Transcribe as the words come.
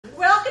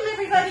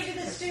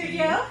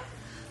studio.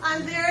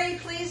 I'm very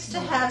pleased to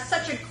have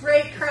such a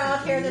great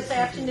crowd here this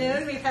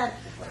afternoon. We've had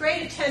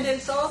great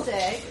attendance all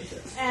day,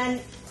 and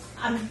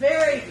I'm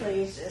very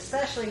pleased,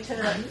 especially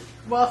to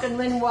welcome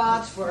Lynn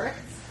Wadsworth,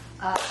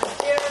 a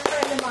dear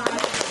friend of mine,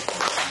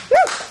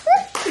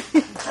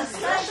 a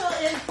special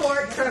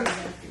import from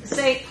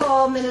St.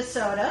 Paul,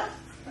 Minnesota,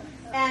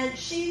 and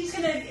she's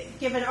going to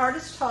give an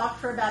artist talk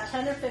for about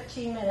 10 or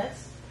 15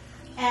 minutes.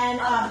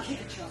 And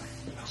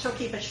she'll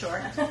keep it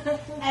short.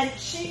 And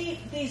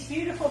these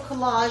beautiful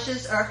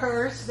collages are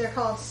hers. They're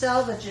called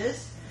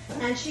selvages.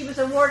 And she was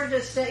awarded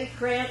a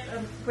grant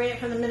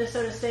from the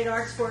Minnesota State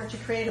Arts Board to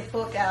create a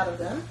book out of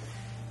them.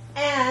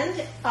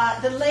 And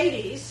the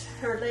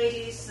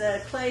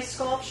clay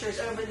sculptures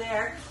over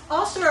there,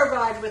 also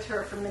arrived with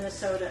her from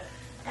Minnesota.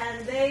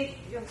 And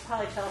you'll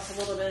probably tell us a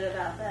little bit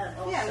about that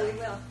also. Yeah, we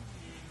will.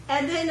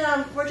 And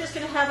then we're just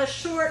going to have a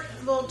short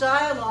little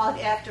dialogue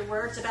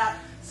afterwards about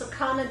some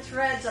common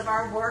threads of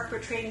our work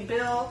between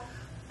William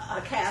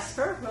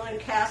Casper,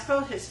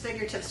 his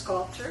figurative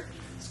sculpture,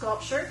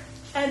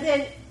 and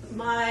then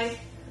my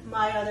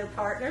other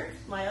partner,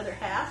 my other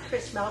half,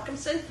 Chris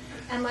Malcomson,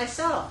 and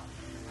myself.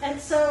 And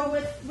so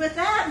with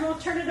that, we'll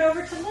turn it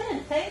over to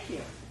Lynn. Thank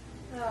you.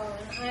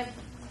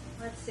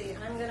 Let's see.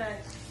 I'm going to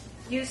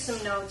use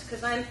some notes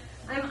because I'm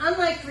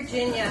unlike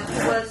Virginia,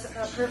 who was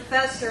a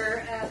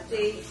professor at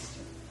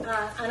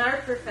an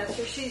art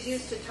professor. She's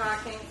used to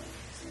talking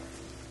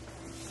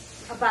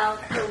about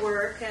her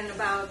work and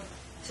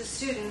to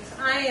students.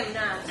 I am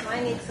not, so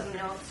I need some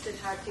notes to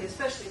talk to you,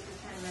 especially for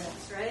 10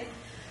 minutes, right?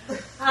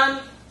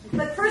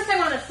 But first I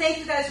want to thank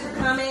you guys for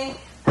coming.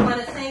 I want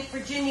to thank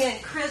Virginia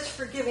and Chris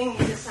for giving me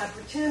this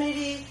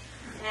opportunity,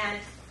 and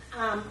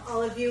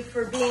all of you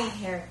for being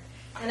here.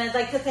 And I'd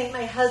like to thank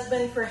my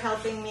husband for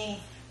helping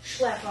me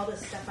schlep all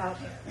this stuff out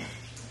here.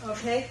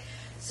 Okay?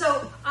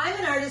 So I'm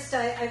an artist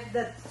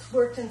that's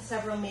worked in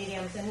several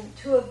mediums, and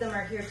two of them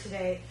are here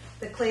today,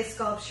 the clay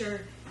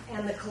sculpture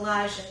and the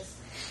collages.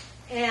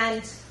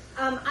 And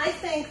I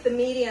think the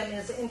medium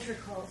is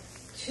integral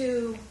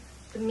to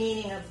the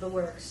meaning of the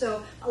work.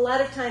 So a lot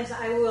of times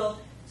I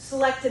will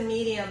select a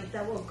medium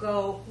that will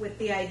go with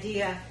the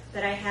idea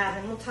that I have,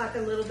 and we'll talk a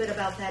little bit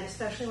about that,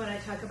 especially when I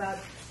talk about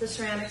the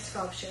ceramic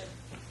sculpture.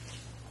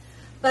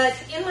 But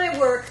in my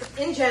work,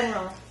 in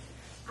general,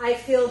 I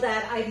feel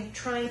that I'm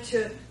trying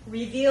to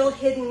reveal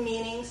hidden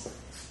meanings,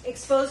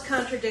 expose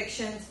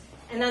contradictions,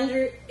 and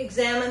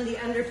examine the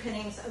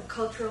underpinnings of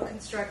cultural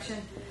construction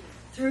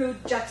through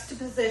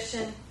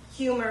juxtaposition,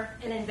 humor,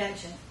 and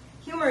invention.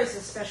 Humor is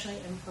especially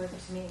important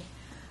to me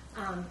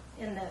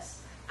in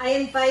this. I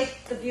invite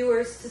the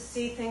viewers to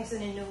see things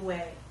in a new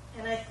way,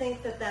 and I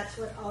think that that's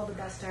what all the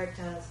best art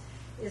does,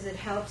 is it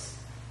helps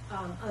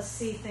us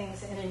see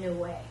things in a new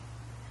way.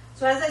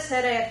 So as I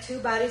said, I have two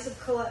bodies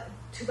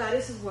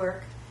of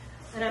work,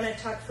 and I'm going to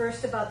talk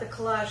first about the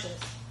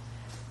collages.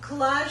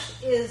 Collage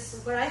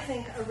is what I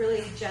think a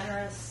really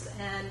generous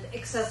and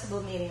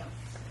accessible medium.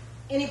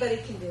 Anybody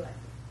can do it.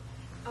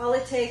 All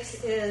it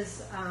takes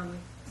is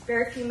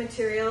very few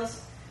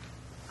materials,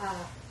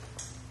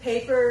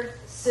 paper,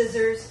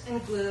 scissors,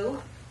 and glue.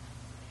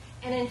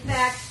 And in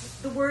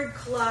fact, the word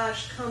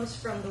collage comes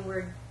from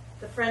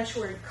the French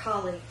word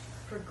colle,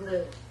 for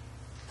glue.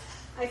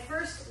 I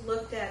first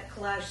looked at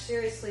collage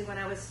seriously when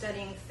I was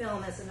studying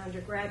film as an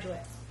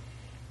undergraduate.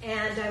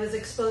 And I was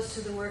exposed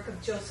to the work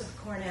of Joseph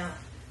Cornell,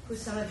 who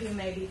some of you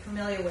may be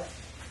familiar with.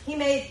 He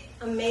made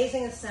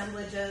amazing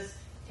assemblages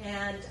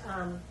and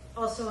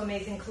also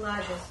amazing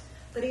collages,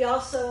 but he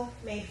also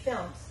made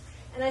films.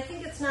 And I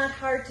think it's not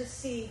hard to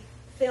see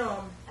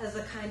film as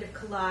a kind of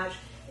collage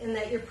in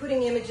that you're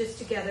putting images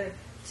together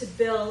to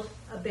build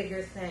a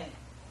bigger thing.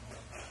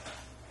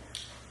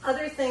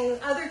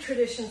 Other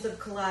traditions of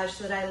collage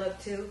that I look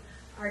to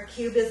are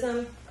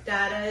Cubism,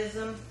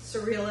 Dadaism,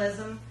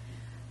 Surrealism,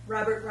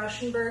 Robert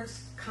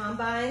Rauschenberg's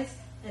Combines,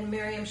 and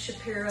Miriam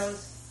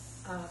Shapiro's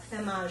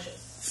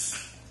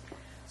Femages.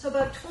 So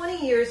about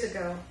 20 years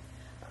ago,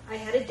 I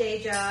had a day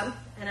job,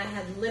 and I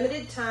had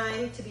limited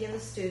time to be in the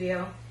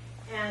studio,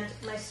 and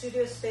my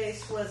studio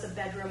space was a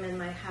bedroom in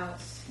my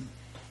house.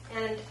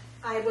 And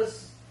I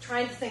was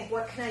trying to think,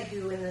 what can I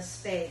do in this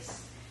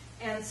space?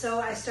 And so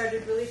I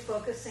started really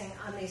focusing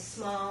on these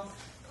small,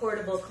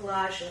 portable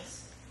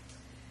collages,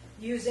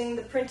 using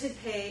the printed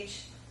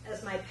page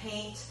as my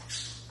paint,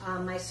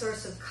 my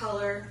source of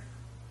color,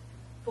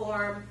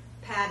 form,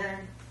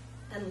 pattern,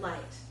 and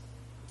light.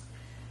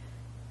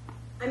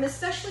 I'm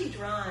especially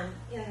drawn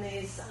in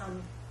these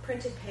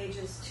printed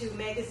pages to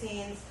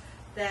magazines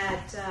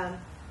that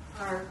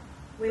are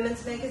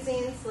women's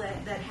magazines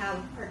that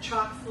are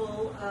chock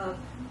full of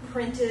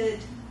printed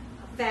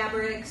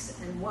fabrics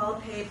and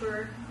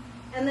wallpaper,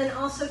 and then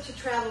also to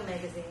travel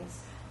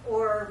magazines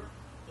or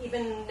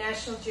even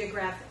National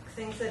Geographic,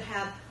 things that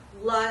have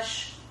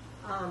lush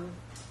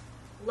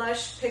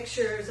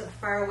pictures of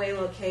faraway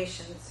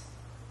locations.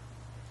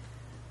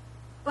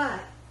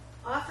 But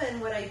often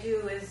what I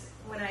do is,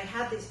 when I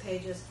have these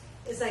pages,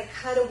 is I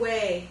cut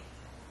away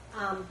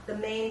the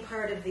main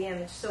part of the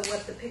image, so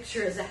what the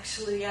picture is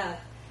actually of.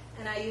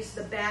 And I use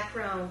the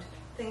background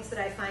things that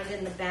I find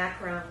in the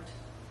background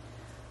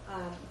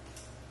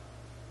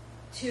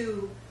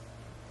to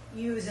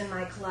use in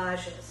my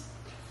collages.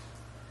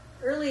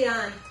 Early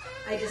on,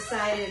 I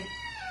decided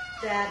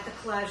that the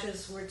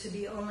collages were to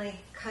be only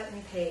cut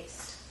and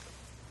paste,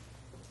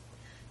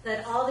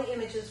 that all the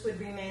images would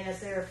remain as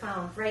they are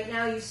found. Right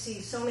now you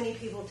see so many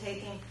people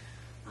taking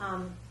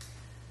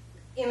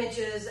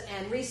images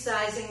and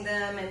resizing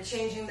them and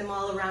changing them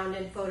all around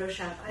in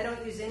Photoshop. I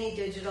don't use any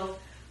digital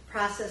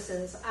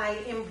processes. I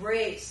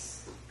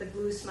embrace the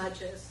glue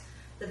smudges,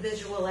 the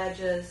visual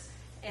edges,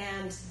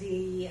 and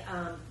the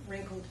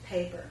wrinkled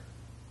paper.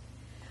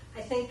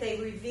 I think they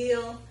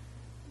reveal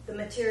the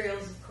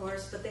materials, of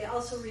course, but they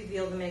also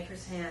reveal the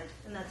maker's hand,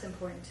 and that's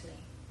important to me.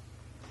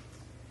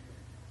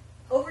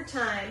 Over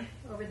time,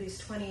 over these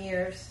 20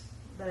 years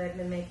that I've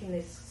been making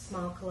these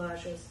small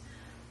collages,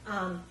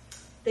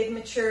 they've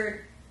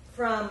matured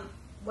from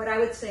what I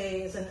would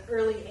say is an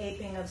early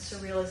aping of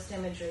surrealist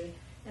imagery.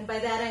 And by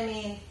that I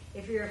mean,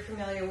 if you're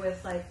familiar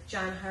with like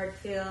John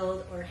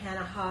Hartfield or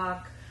Hannah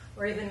Hawk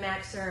or even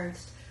Max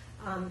Ernst,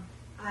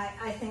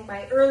 I think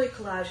my early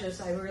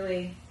collages, I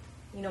really,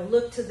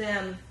 look to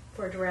them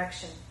for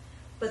direction.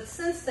 But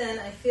since then,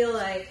 I feel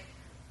like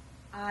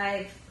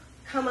I've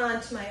come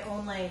on to my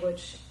own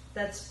language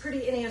that's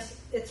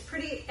it's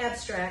pretty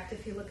abstract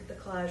if you look at the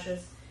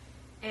collages,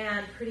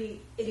 and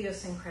pretty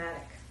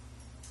idiosyncratic.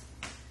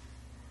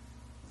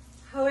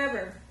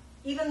 However,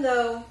 even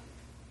though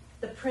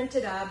the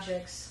printed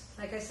objects,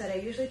 like I said,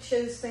 I usually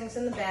choose things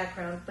in the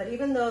background, but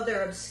even though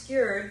they're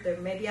obscured, they're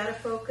maybe out of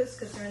focus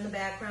because they're in the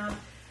background,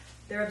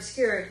 they're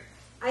obscured,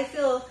 I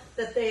feel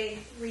that they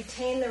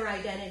retain their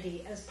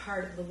identity as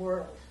part of the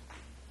world.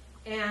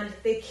 And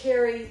they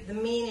carry the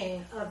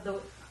meaning of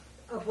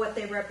what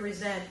they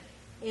represent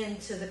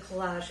into the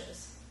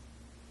collages.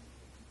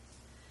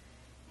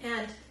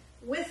 And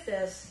with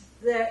this,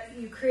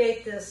 you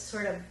create this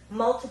sort of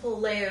multiple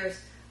layers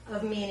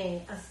of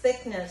meaning, a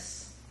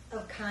thickness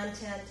of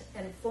content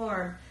and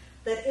form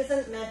that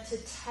isn't meant to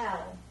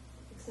tell.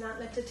 It's not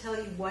meant to tell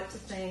you what to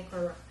think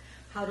or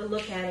how to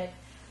look at it,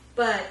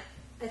 but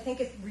I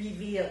think it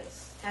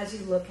reveals as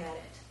you look at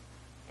it.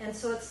 And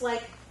so it's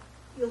like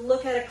you'll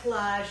look at a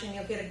collage and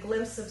you'll get a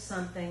glimpse of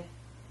something.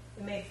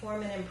 It may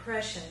form an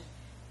impression,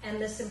 and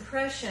this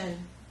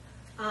impression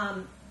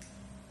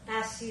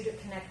asks you to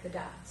connect the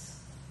dots,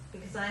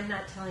 because I'm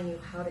not telling you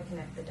how to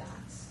connect the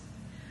dots.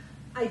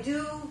 I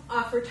do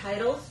offer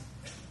titles,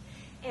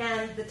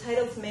 and the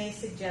titles may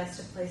suggest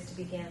a place to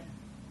begin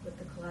with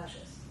the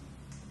collages.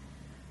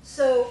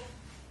 So,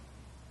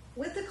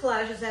 with the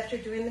collages, after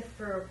doing them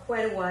for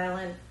quite a while,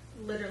 and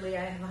literally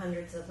I have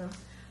hundreds of them,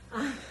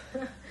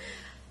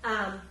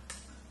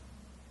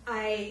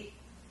 I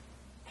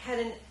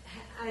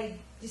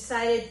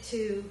decided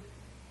to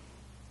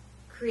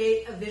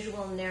create a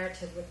visual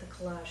narrative with the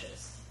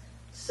collages.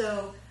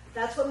 So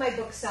that's what my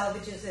book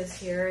Salvages is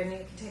here, and you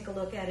can take a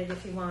look at it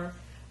if you want.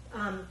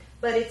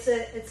 But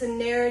it's a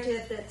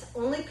narrative that's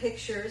only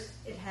pictures.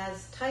 It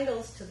has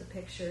titles to the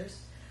pictures,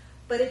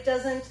 but it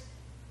doesn't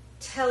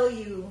tell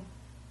you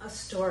a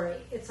story.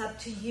 It's up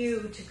to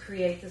you to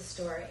create the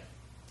story.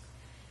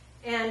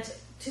 And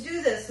to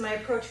do this, my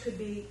approach could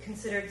be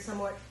considered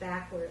somewhat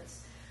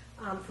backwards.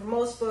 For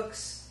most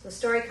books, the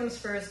story comes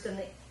first and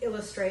the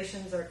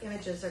illustrations or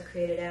images are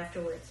created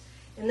afterwards.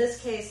 In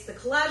this case, the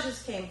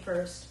collages came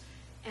first,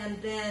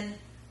 and then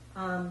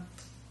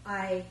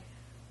I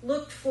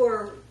looked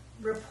for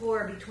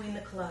rapport between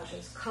the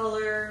collages,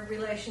 color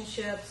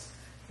relationships,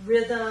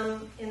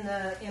 rhythm in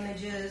the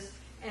images,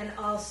 and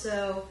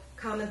also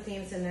common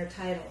themes in their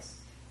titles.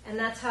 And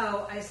that's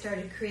how I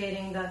started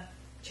creating the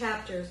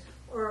chapters,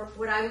 or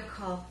what I would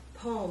call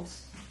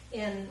poems,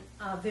 in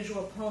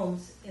visual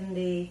poems in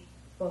the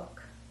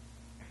book.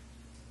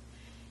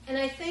 And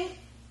I think,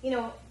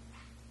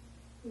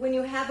 when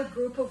you have a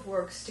group of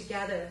works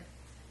together,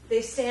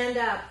 they stand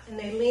up and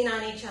they lean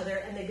on each other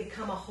and they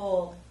become a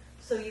whole.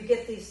 So you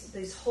get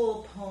these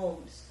whole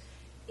poems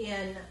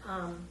in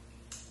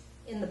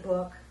the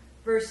book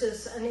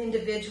versus an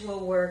individual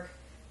work,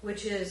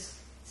 which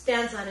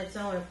stands on its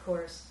own, of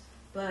course,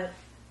 but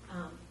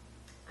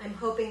I'm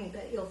hoping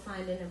that you'll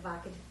find an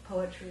evocative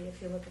poetry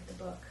if you look at the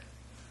book.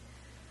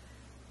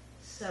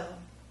 So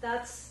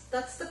that's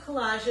the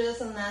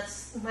collages, and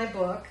that's my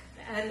book.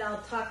 And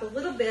I'll talk a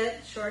little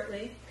bit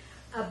shortly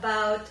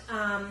about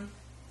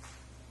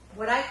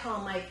what I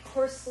call my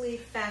coarsely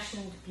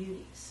fashioned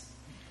beauties,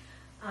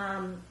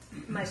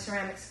 my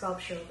ceramic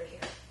sculpture over here.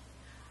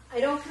 I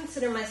don't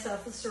consider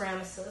myself a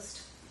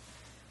ceramicist.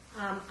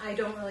 I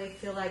don't really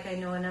feel like I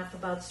know enough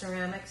about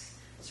ceramics.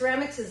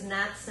 Ceramics is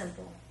not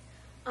simple.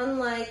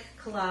 Unlike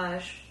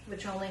collage,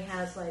 which only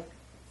has like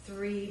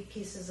 3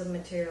 pieces of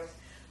materials,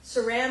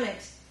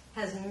 ceramics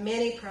has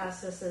many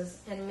processes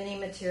and many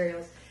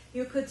materials.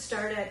 You could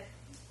start at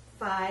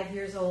 5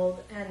 years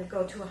old and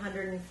go to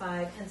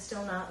 105 and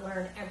still not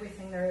learn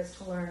everything there is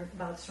to learn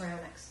about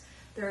ceramics.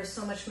 There is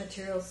so much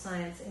materials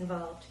science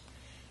involved.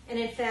 And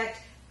in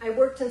fact, I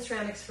worked in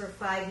ceramics for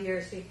 5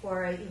 years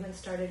before I even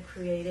started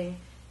creating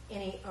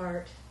any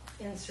art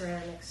in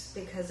ceramics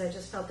because I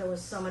just felt there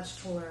was so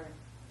much to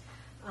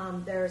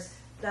learn. There's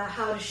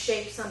how to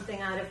shape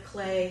something out of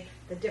clay,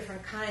 the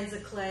different kinds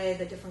of clay,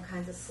 the different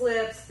kinds of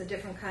slips, the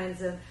different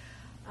kinds of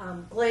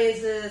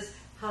glazes,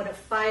 how to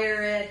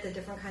fire it, the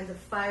different kinds of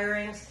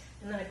firings,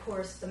 and then, of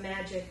course, the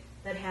magic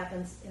that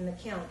happens in the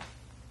kiln.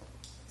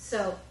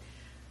 So,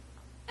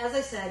 as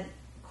I said,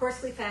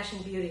 coarsely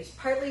fashioned beauties.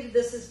 Partly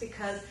this is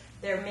because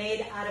they're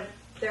made out of,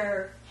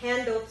 they're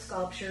hand-built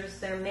sculptures.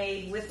 They're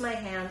made with my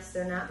hands.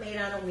 They're not made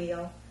on a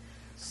wheel.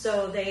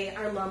 So they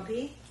are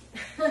lumpy.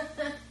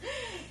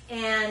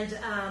 And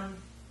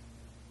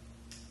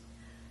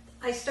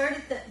I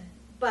started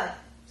but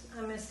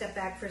I'm going to step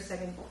back for a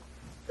second.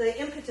 The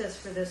impetus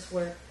for this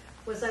work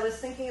was I was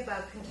thinking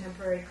about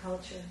contemporary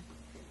culture,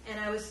 and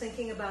I was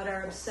thinking about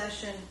our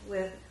obsession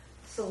with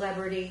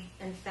celebrity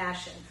and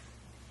fashion,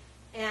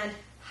 and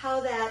how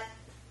that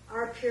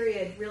our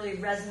period really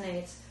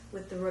resonates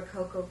with the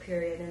Rococo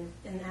period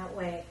in that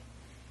way.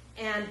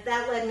 And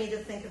that led me to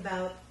think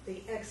about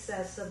the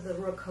excess of the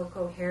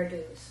Rococo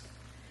hairdos.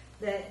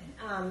 That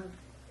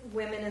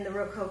women in the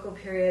Rococo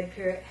period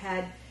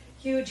had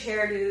huge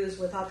hairdos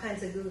with all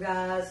kinds of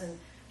gewgaws and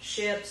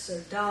ships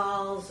or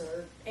dolls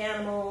or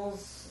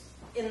animals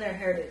in their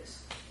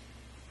hairdos.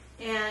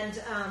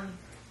 And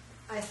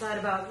I thought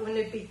about, wouldn't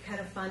it be kind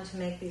of fun to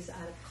make these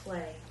out of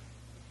clay?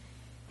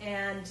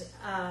 And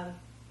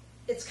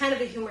it's kind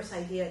of a humorous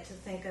idea to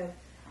think of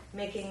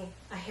making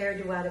a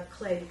hairdo out of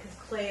clay, because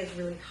clay is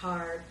really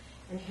hard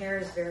and hair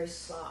is very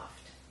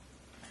soft.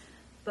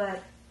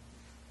 But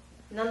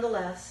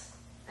nonetheless,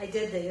 I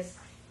did these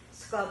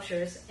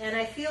sculptures, and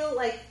I feel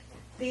like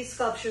these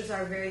sculptures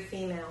are very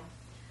female.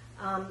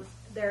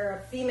 There are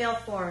female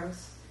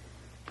forms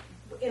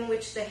in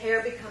which the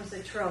hair becomes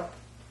a trope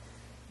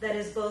that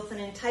is both an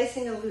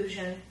enticing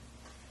illusion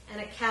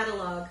and a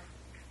catalog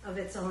of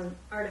its own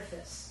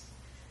artifice.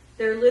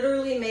 They're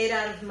literally made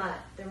out of mud.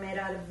 They're made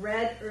out of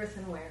red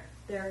earthenware.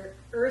 They're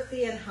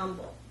earthy and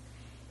humble.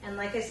 And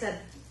like I said,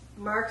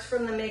 marks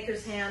from the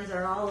maker's hands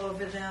are all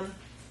over them,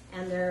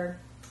 and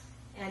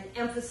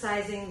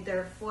emphasizing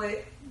their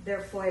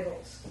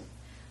foibles.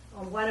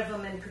 One of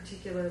them in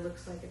particular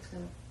looks like it's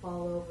going to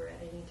fall over at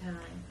any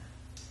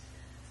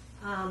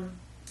time.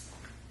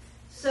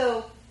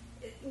 So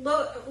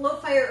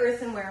low-fire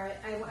earthenware,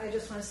 I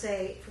just want to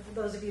say, for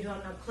those of you who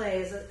don't know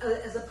clay,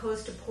 as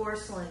opposed to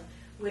porcelain,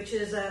 which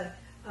is a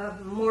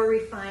more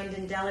refined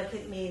and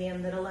delicate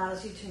medium that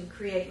allows you to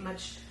create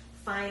much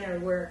finer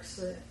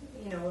works,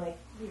 like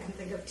you can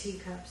think of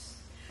teacups.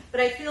 But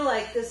I feel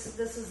like this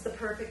is the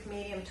perfect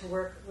medium to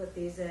work with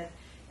these in,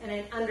 and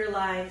it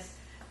underlines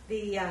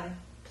the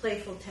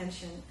playful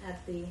tension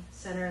at the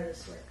center of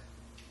this work.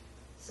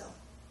 So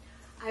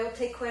I will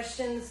take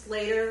questions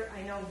later.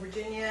 I know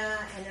Virginia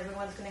and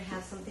everyone's going to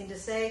have something to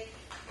say,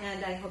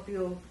 and I hope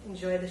you'll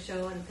enjoy the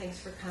show, and thanks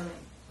for coming.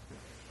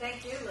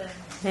 Thank you, Lynn.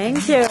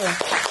 Thank you.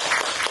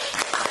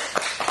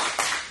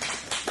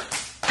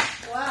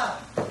 Wow,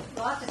 a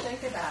lot to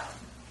think about.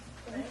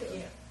 Thank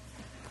you.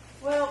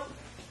 Well,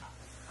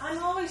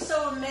 I'm always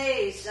so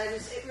amazed.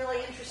 It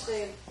really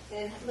interesting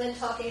in Lynn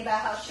talking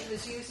about how she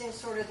was using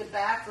sort of the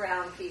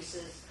background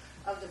pieces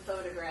of the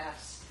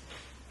photographs.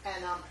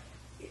 And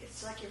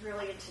it's like you're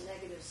really into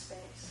negative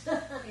space.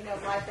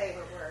 My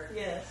favorite word.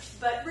 Yes.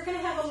 But we're going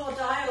to have a little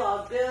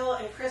dialogue. Bill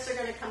and Chris are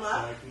going to come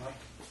up. Can I come up?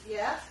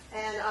 Yeah.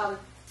 And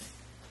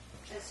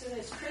as soon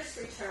as Chris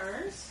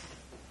returns,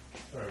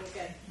 Right. we'll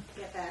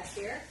get back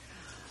here.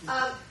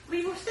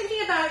 We were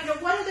thinking about,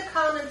 what are the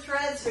common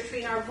threads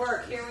between our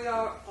work? Here we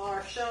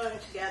are showing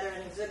together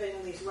and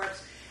exhibiting these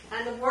works,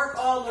 and the work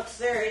all looks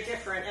very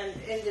different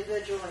and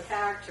individual in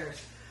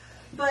characters.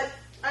 But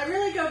I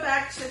really go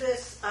back to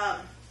this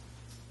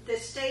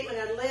statement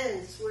of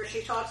Lynn's, where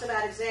she talks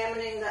about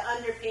examining the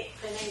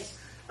underpinnings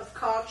of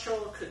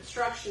cultural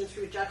construction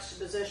through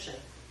juxtaposition,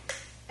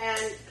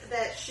 and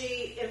that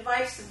she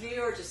invites the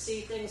viewer to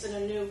see things in a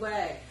new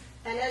way.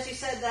 And as you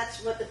said,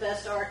 that's what the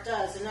best art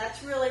does, and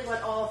that's really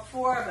what all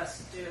four of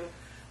us do.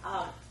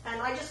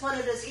 And I just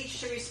wanted us each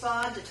to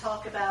respond, to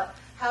talk about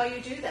how you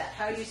do that,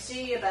 how you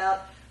see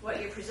about what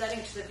you're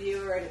presenting to the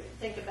viewer, and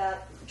think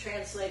about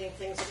translating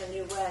things in a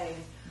new way.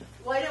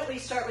 Why don't we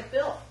start with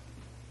Bill?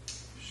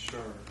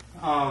 Sure.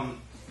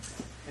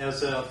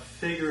 As a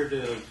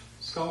figurative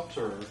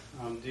sculptor,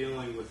 I'm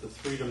dealing with a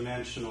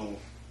three-dimensional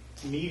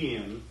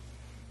medium,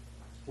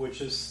 which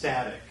is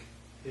static.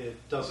 It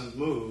doesn't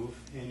move,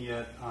 and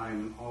yet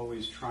I'm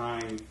always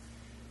trying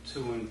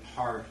to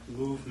impart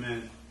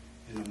movement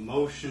and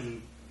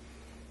emotion.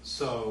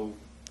 So,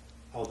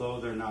 although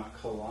they're not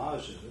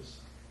collages,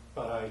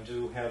 but I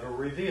do have a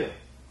reveal.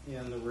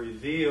 And the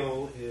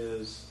reveal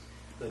is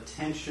the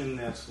tension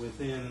that's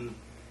within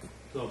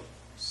the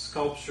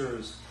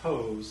sculpture's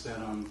pose that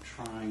I'm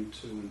trying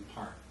to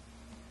impart.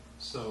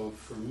 So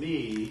for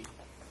me,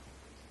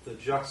 the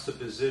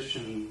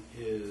juxtaposition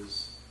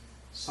is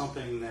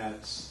something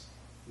that's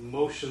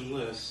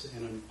motionless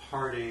and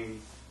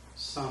imparting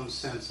some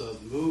sense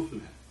of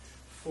movement.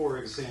 For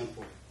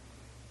example,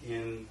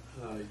 in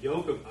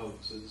yoga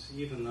poses,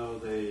 even though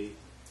they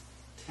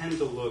tend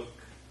to look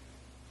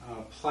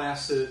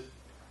placid,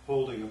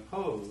 holding a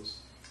pose.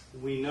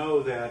 We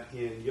know that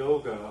in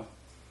yoga,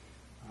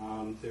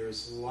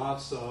 there's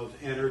lots of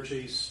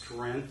energy,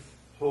 strength,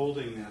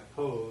 holding that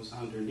pose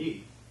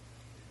underneath.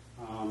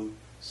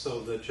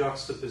 So the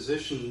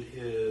juxtaposition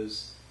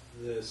is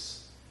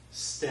this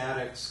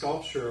static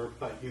sculpture,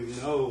 but you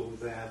know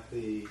that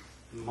the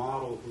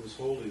model who's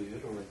holding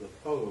it, or the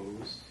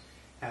pose,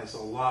 has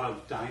a lot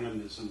of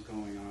dynamism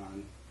going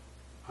on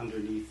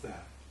underneath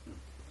that.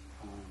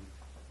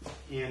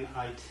 And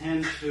I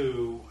tend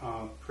to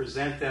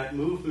present that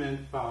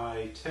movement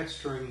by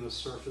texturing the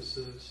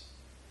surfaces,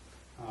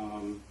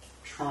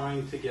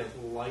 trying to get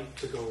light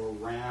to go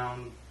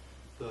around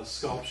the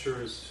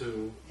sculptures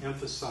to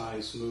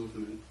emphasize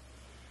movement.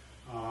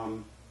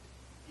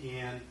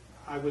 And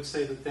I would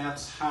say that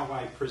that's how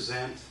I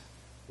present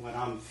what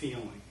I'm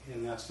feeling,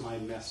 and that's my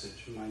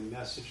message. My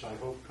message, I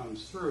hope,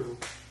 comes through.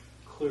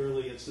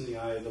 Clearly, it's in the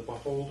eye of the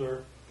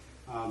beholder,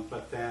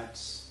 but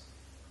that's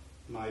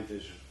my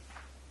vision.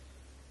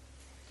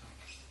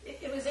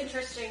 It was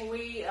interesting.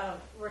 We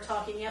were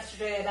talking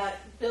yesterday about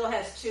Bill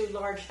has two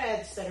large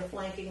heads that are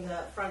flanking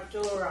the front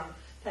door on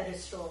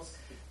pedestals.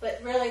 But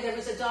really, there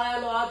was a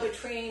dialogue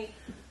between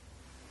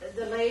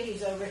the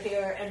ladies over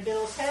here and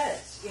Bill's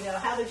heads. You know,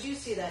 how did you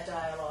see that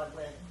dialogue,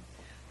 Lynn?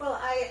 Well,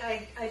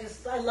 I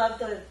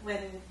love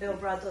when Bill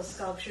brought those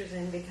sculptures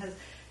in, because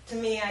to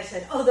me, I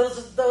said, oh,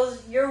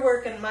 those your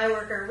work and my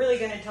work are really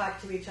going to talk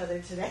to each other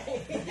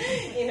today.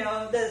 You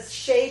know, the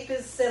shape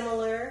is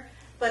similar,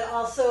 but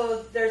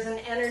also there's an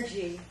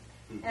energy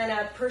and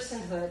a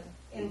personhood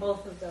in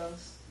both of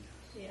those.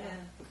 Yeah,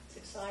 it's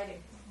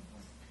exciting.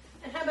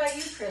 And how about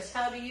you, Chris?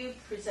 How do you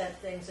present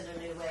things in a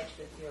new way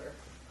with your...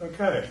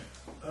 Okay.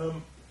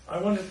 I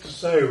wanted to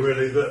say,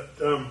 really, that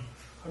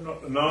I'm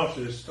not an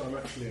artist, I'm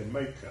actually a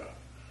maker.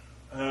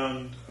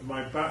 And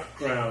my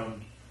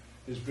background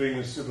is being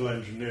a civil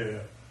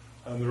engineer,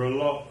 and there are a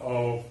lot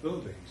of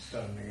buildings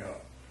standing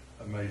up,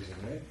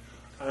 amazingly.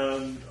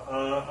 And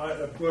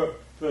I've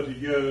worked 30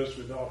 years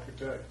with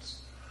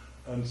architects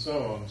and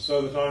so on,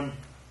 so that I'm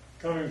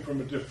coming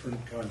from a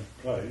different kind of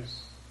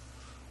place.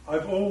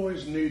 I've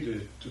always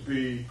needed to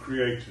be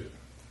creative,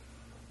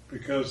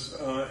 because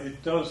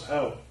it does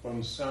help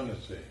one's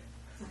sanity.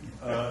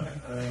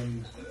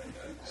 And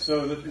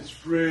so that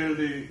it's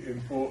really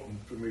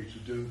important for me to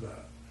do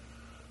that.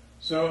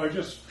 So I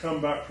just come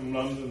back from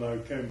London. I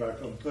came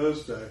back on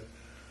Thursday,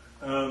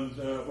 and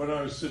when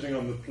I was sitting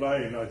on the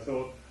plane, I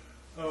thought,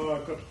 oh,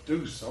 I've got to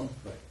do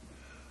something.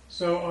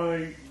 So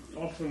I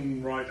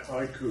often write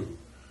haiku,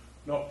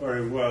 not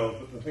very well,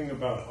 but the thing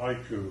about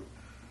haiku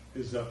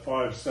is that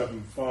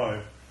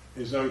 575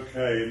 is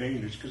okay in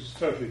English because it's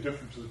totally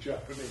different to the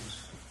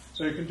Japanese.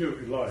 So you can do what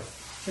you like,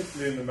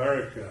 particularly in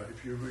America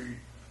if you read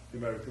the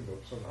American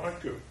books on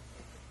haiku.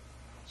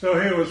 So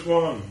here was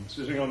one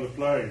sitting on the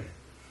plane,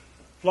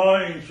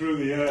 flying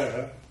through the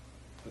air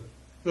at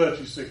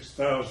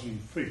 36,000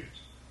 feet.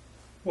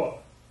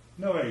 What?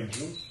 No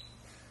angels.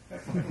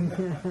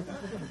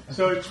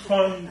 So it's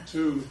fun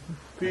to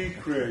be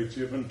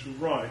creative and to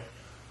write.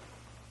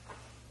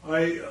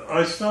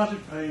 I started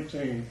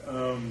painting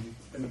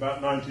in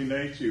about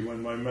 1980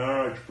 when my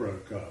marriage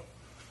broke up,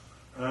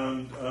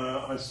 and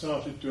I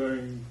started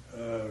doing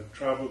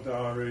travel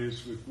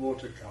diaries with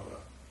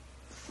watercolour.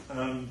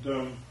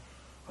 And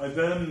I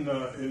then,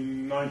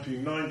 in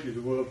 1990,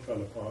 the world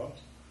fell apart,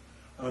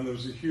 and there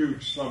was a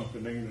huge slump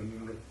in England,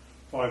 and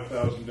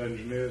 5,000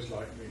 engineers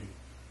like me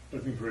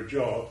looking for a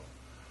job.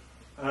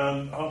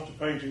 And after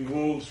painting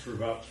walls for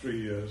about 3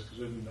 years, because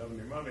I didn't have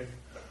any money,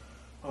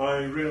 I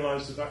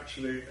realised that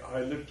actually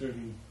I lived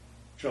in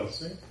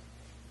Chelsea,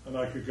 and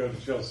I could go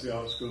to Chelsea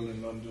Art School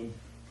in London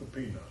for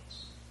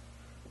peanuts.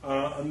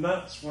 And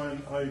that's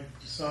when I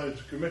decided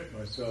to commit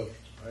myself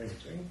to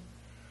painting.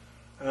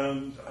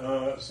 And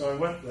so I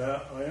went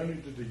there. I only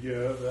did a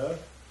year there,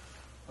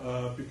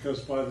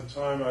 because by the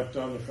time I'd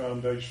done the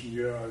foundation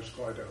year, I was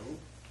quite old.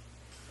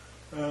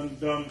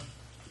 And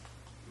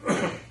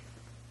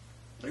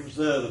it was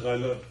there that I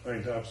learned to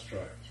paint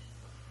abstract.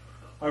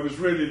 I was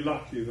really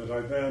lucky that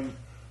I then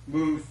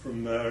moved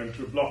from there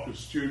into a block of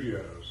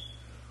studios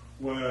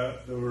where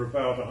there were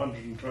about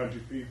 120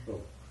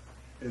 people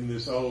in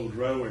this old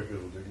railway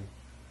building.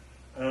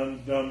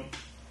 And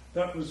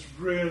that was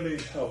really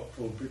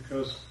helpful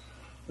because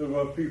there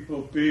were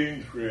people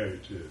being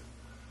creative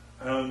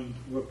and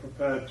were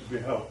prepared to be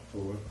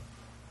helpful.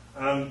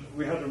 And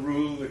we had a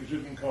rule that you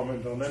didn't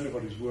comment on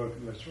anybody's work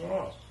unless you were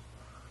asked.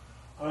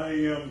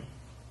 I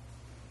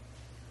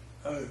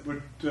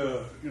would,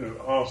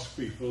 ask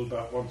people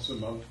about once a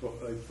month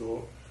what they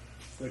thought.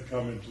 They'd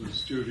come into the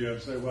studio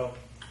and say, well,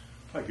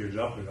 I give it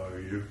up if I were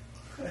you.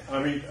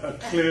 I mean,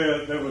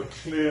 there were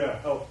clear,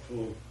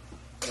 helpful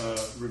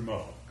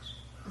remarks.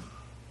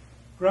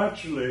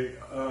 Gradually,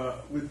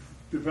 with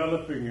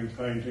developing in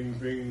painting,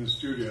 being in the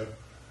studio,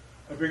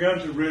 I began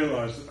to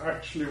realise that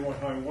actually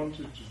what I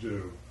wanted to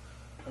do,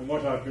 and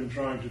what I've been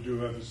trying to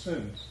do ever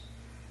since,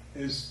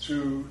 is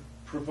to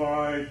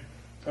provide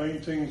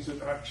paintings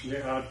that actually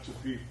add to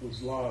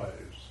people's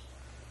lives,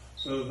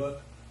 so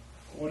that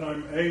what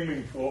I'm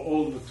aiming for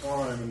all the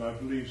time, and I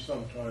believe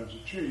sometimes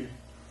achieve,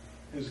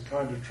 is a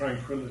kind of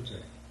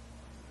tranquility.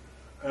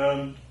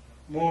 And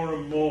more,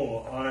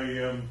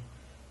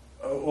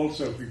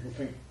 also people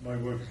think my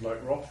work is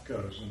like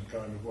Rothko's in a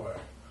kind of way.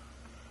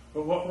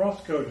 But what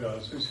Rothko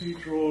does is he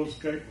draws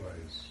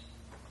gateways.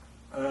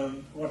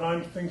 And what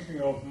I'm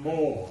thinking of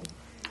more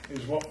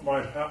is what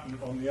might happen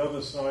on the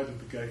other side of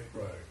the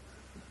gateway.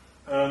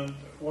 And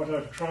what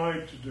I've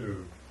tried to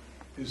do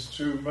is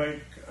to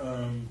make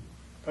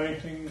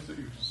paintings that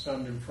you can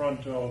stand in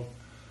front of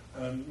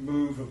and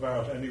move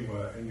about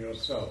anywhere in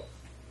yourself.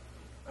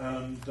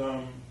 And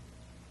I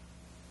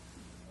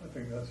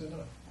think that's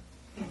enough.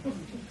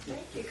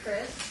 Thank you,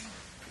 Chris.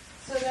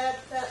 So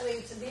that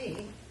leads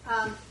me.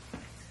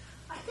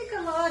 I think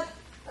a lot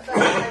about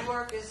my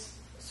work is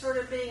sort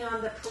of being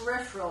on the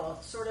peripheral,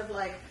 sort of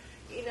like,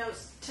 you know,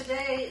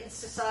 today in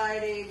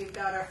society we've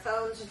got our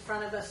phones in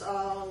front of us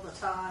all the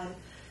time,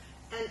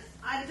 and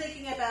I'm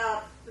thinking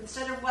about,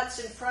 instead of what's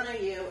in front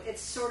of you,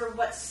 it's sort of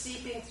what's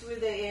seeping through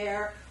the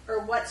air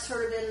or what's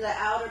sort of in the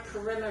outer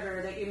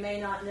perimeter that you may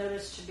not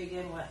notice to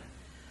begin with.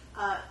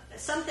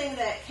 Something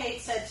that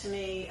Kate said to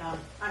me,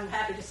 I'm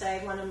happy to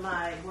say one of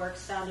my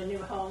works found a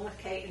new home with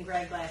Kate and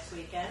Greg last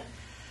weekend.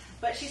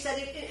 But she said,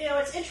 you know,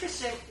 it's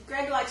interesting,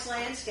 Greg likes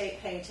landscape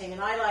painting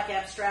and I like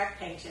abstract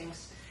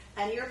paintings,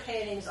 and your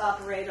paintings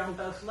operate on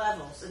both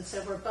levels, and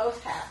so we're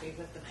both happy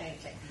with the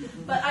painting.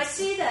 But I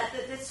see that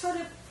it's sort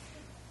of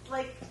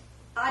like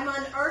I'm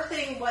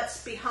unearthing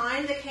what's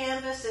behind the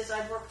canvas as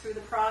I work through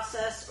the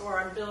process,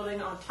 or I'm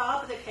building on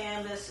top of the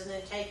canvas and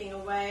then taking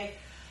away.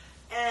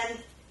 And,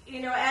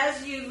 you know,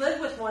 as you live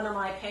with one of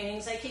my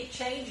paintings, they keep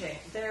changing.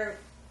 They're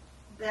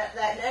that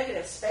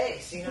negative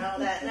space, you know,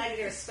 that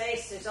negative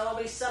space, there's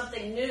always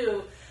something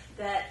new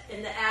that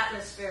in the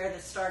atmosphere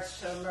that starts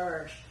to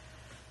emerge.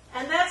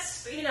 And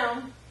that's, you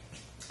know,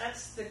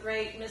 that's the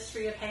great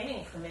mystery of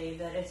painting for me,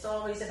 that it's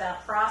always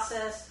about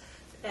process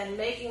and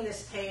making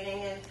this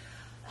painting and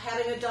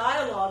having a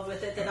dialogue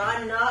with it that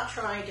I'm not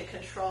trying to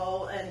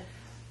control, and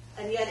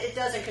yet it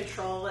doesn't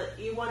control it.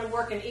 You want to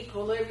work in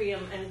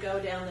equilibrium and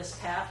go down this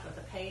path with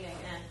the painting,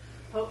 and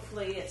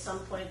hopefully at some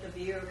point the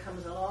viewer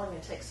comes along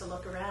and takes a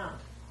look around.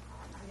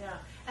 Yeah.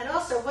 And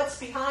also what's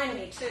behind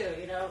me too,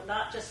 you know,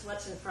 not just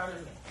what's in front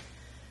of me.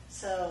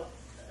 So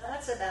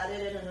that's about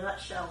it in a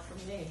nutshell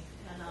from me.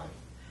 And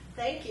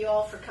thank you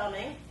all for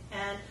coming,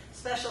 and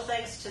special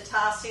thanks to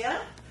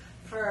Tasia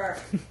for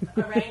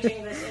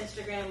arranging this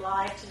Instagram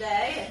Live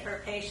today and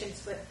her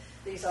patience with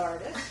these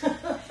artists.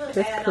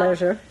 With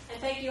pleasure. And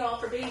thank you all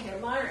for being here.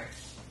 Myron.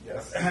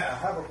 Yes, I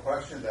have a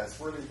question that's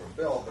really for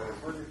Bill, but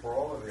it's really for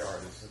all of the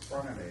artists in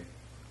front of me.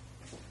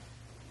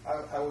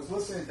 I was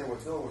listening to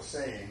what Bill was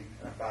saying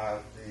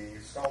about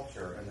the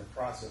sculpture and the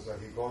process that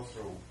he goes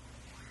through.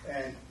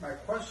 And my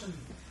question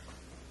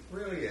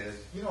really is,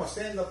 you know, a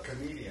stand-up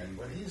comedian,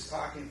 when he's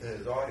talking to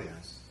his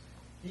audience,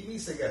 he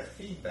needs to get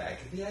feedback.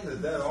 If he has a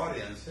dead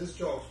audience, his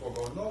jokes will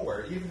go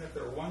nowhere, even if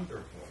they're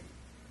wonderful.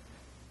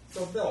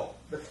 So, Bill,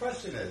 the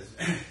question is,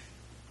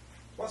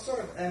 what sort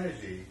of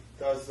energy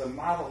does the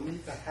model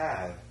need to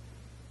have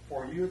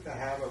for you to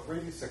have a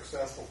really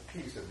successful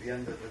piece at the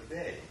end of the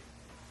day?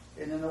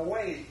 And in a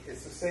way,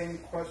 it's the same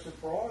question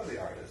for all of the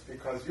artists,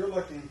 because you're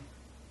looking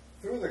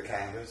through the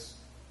canvas,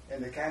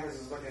 and the canvas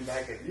is looking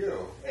back at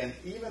you. And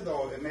even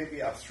though it may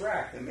be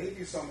abstract, there may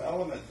be some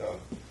element of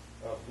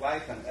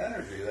life and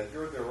energy that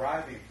you're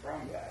deriving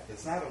from that.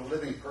 It's not a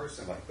living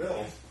person like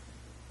Bill.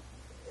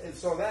 And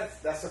so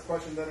that's a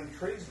question that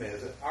intrigues me.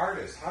 As an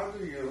artist, how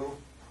do you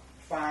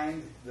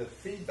find the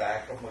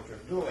feedback of what you're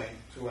doing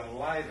to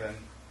enliven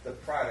the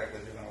product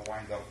that you're going to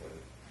wind up with?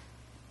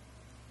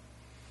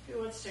 Who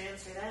wants to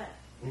answer that?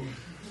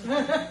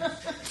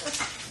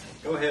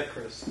 Go ahead,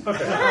 Chris.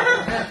 Okay.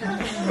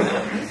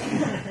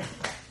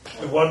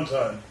 At one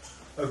time,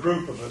 a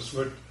group of us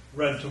would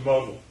rent a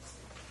model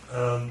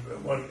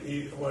one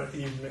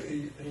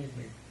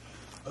evening,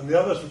 and the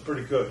others were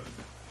pretty good.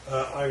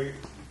 I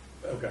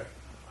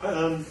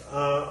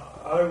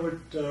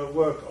would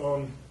work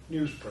on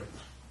newsprint.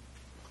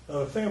 Now,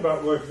 the thing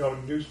about working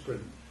on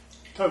newsprint,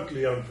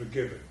 totally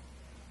unforgiving.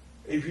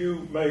 If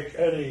you make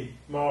any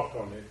mark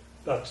on it,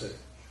 that's it.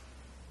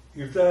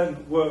 You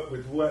then work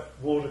with wet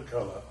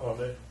watercolour on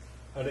it,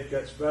 and it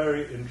gets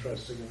very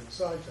interesting and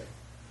exciting.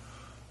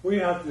 We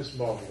had this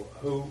model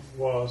who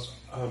was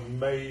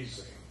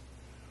amazing,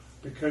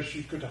 because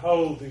she could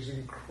hold these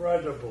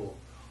incredible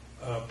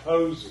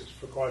poses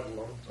for quite a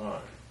long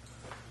time.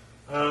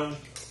 And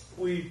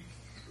we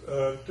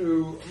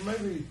do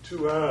maybe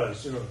 2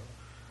 hours, you know,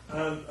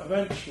 and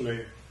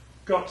eventually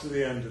got to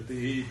the end of the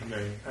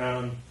evening,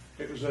 and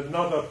it was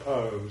another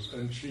pose,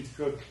 and she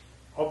could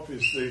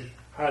obviously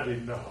had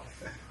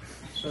enough.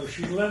 So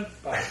she leant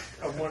back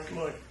and went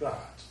like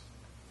that,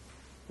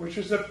 which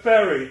is a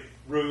very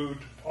rude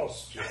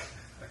posture.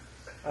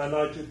 And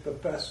I did the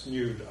best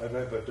nude I've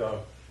ever done.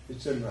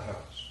 It's in the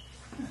house.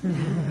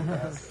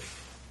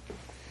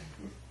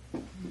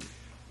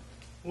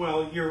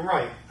 Well, you're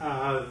right.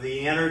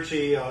 The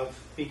energy of,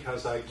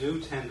 because I do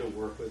tend to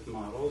work with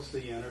models,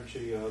 the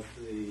energy of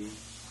the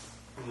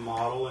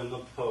model and the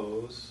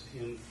pose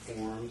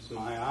informs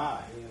my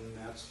eye, and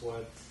that's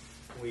what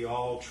we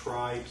all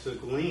try to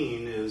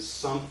glean, is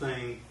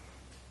something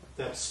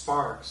that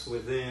sparks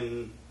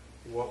within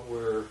what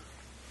we're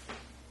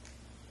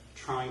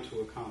trying to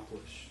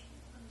accomplish.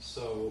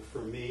 So for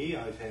me,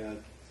 I've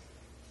had,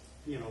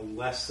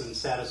 less than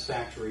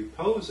satisfactory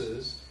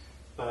poses,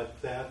 but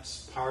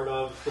that's part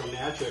of the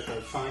magic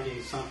of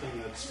finding something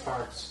that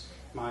sparks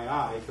my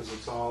eye, because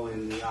it's all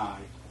in the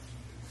eye.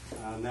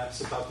 And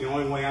that's about the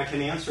only way I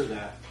can answer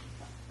that.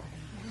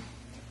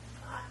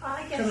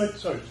 I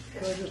guess. Can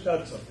I just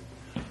add something?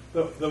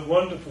 The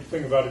wonderful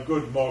thing about a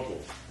good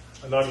model,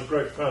 and I'm a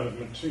great fan of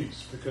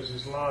Matisse because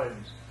his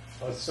lines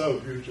are so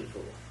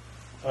beautiful,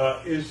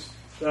 is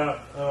that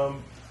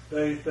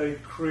they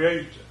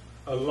create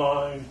a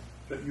line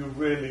that you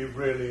really,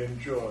 really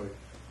enjoy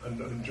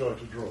and enjoy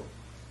to draw.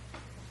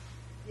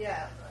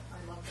 Yeah,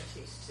 I love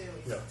Matisse too.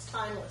 Yeah. It's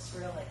timeless,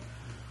 really.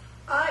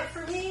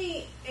 For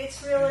me,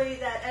 it's really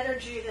that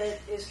energy that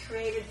is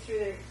created through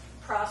the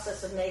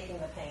process of making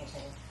the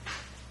painting.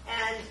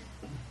 And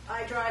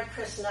I drive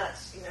Chris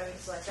nuts.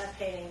 He's like, that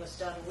painting was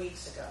done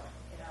weeks ago.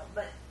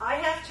 But I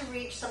have to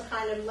reach some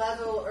kind of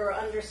level or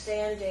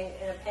understanding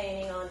in a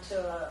painting onto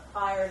a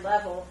higher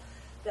level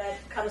that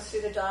comes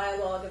through the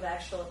dialogue of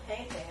actual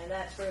painting, and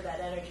that's where that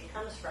energy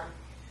comes from.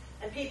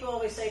 And people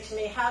always say to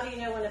me, how do you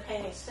know when a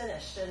painting's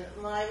finished? And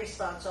my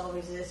response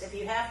always is, if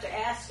you have to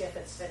ask if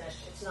it's finished,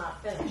 it's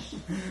not finished.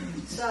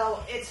 So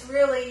it's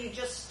really, you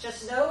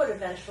just know it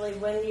eventually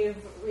when you've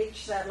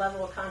reached that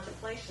level of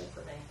contemplation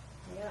for me.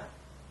 Yeah.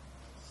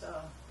 So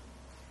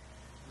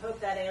I hope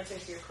that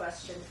answers your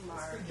question,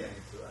 Mark. I'm getting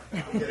to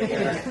that.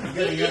 I'm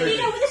getting energy.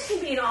 This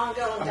can be an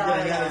ongoing I'm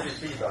dialogue. getting energy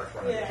feedback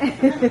from it.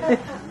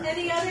 Yeah.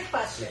 Any other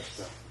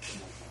questions?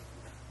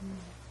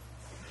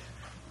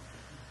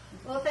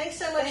 Well, thanks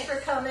so much for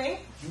coming.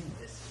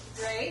 This is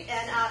great.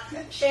 And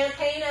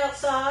champagne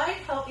outside,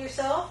 help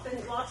yourself,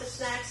 and lots of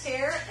snacks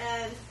here,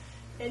 and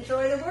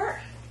enjoy the work.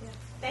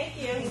 Thank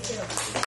you.